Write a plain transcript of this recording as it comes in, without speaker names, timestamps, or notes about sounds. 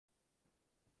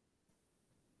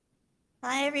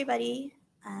Hi, everybody.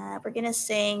 We're going to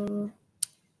sing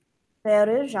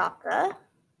Frere, Jacques,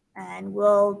 and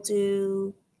we'll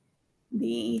do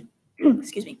the,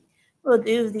 excuse me, we'll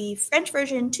do the French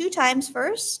version 2 times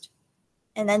first,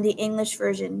 and then the English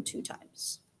version 2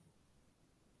 times.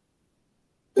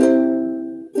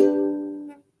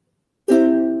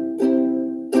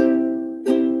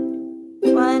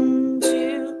 One,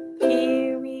 two,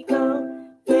 here we go.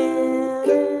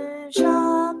 Frere,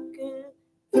 Jacques,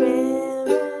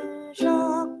 Frere,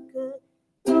 Jacques,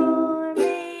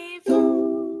 dormez-vous,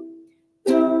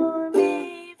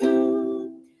 dormez-vous,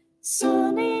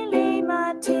 sonnez les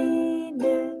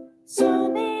matines,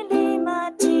 sonnez les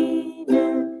matines,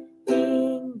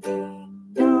 ding,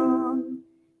 ding, dong,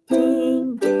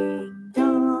 ding, ding,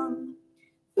 dong,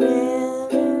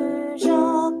 Frere,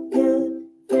 Jacques,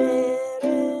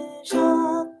 Frere,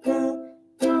 Jacques,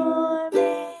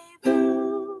 dormez-vous,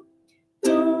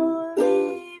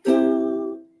 dormez-vous,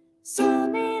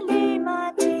 sonnez les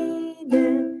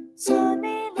matines,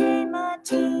 sonnez les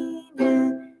matines,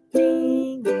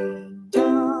 ding, ding,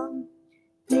 dong,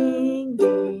 ding,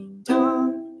 ding,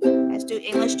 dong. Let's do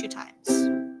English 2 times.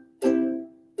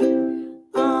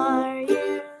 Are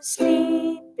you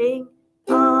sleeping?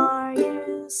 Are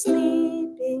you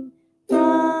sleeping?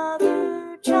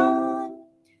 Brother John,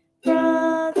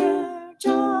 Brother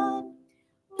John,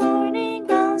 morning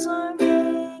bells are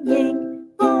ringing,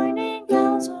 morning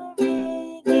bells are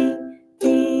ringing,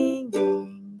 ding,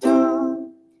 ding,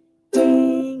 dong,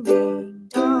 ding, ding,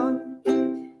 dong.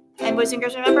 And boys and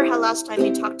girls, remember how last time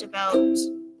we talked about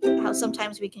how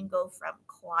sometimes we can go from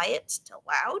quiet to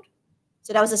loud?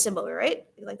 So that was a symbol, right?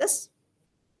 Like this.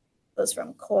 Goes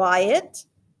from quiet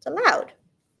to loud.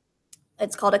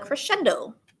 It's called a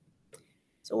crescendo.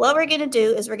 So what we're going to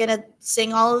do is we're going to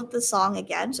sing all of the song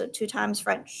again. So 2 times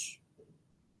French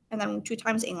and then 2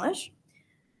 times English.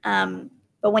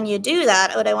 But when you do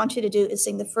that, what I want you to do is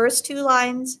sing the first 2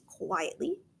 lines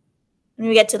quietly. When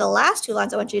we get to the last 2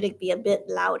 lines, I want you to be a bit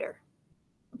louder.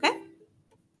 Okay?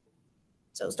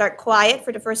 So start quiet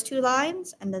for the first 2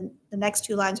 lines, and then the next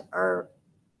 2 lines are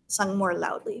sung more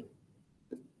loudly.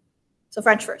 So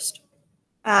French first.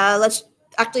 Let's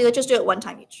just do it 1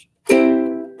 time each.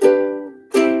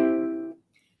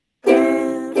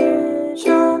 Frere,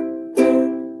 Jacques,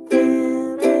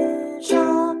 Frere,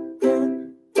 Jacques,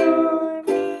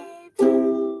 dormez-vous,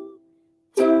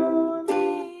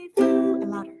 dormez-vous.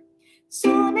 And louder.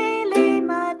 Sonnez les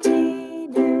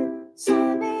matines,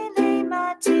 sonnez les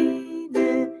matines,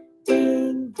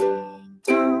 ding, ding,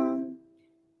 dong,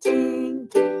 ding,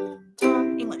 ding,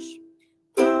 dong. English.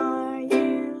 Are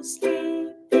you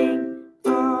sleeping?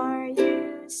 Are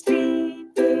you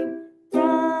sleeping?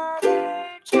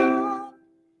 Brother John,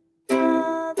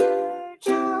 Brother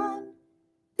John,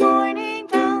 morning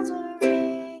bells are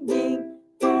ringing,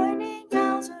 morning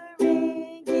bells are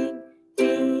ringing,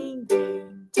 ding,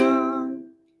 ding, dong,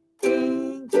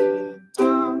 ding, ding,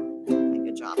 dong.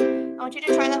 Good job. I want you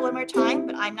to try that 1 more time,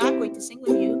 but I'm not going to sing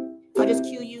with you. I'll just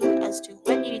cue you as to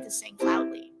when you need to sing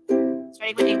loudly.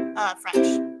 Starting with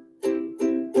French.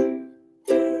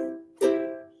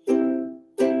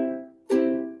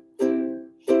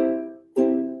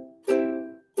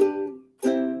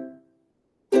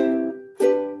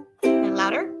 And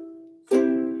louder.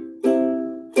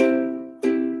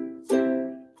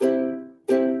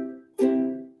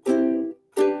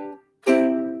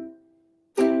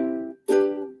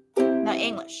 Now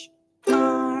English.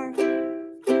 Are.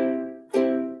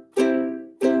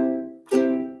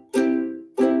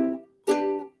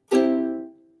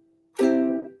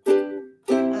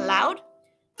 Loud.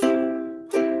 All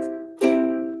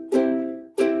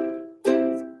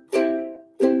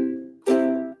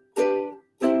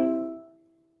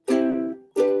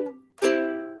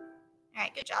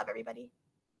right, good job, everybody.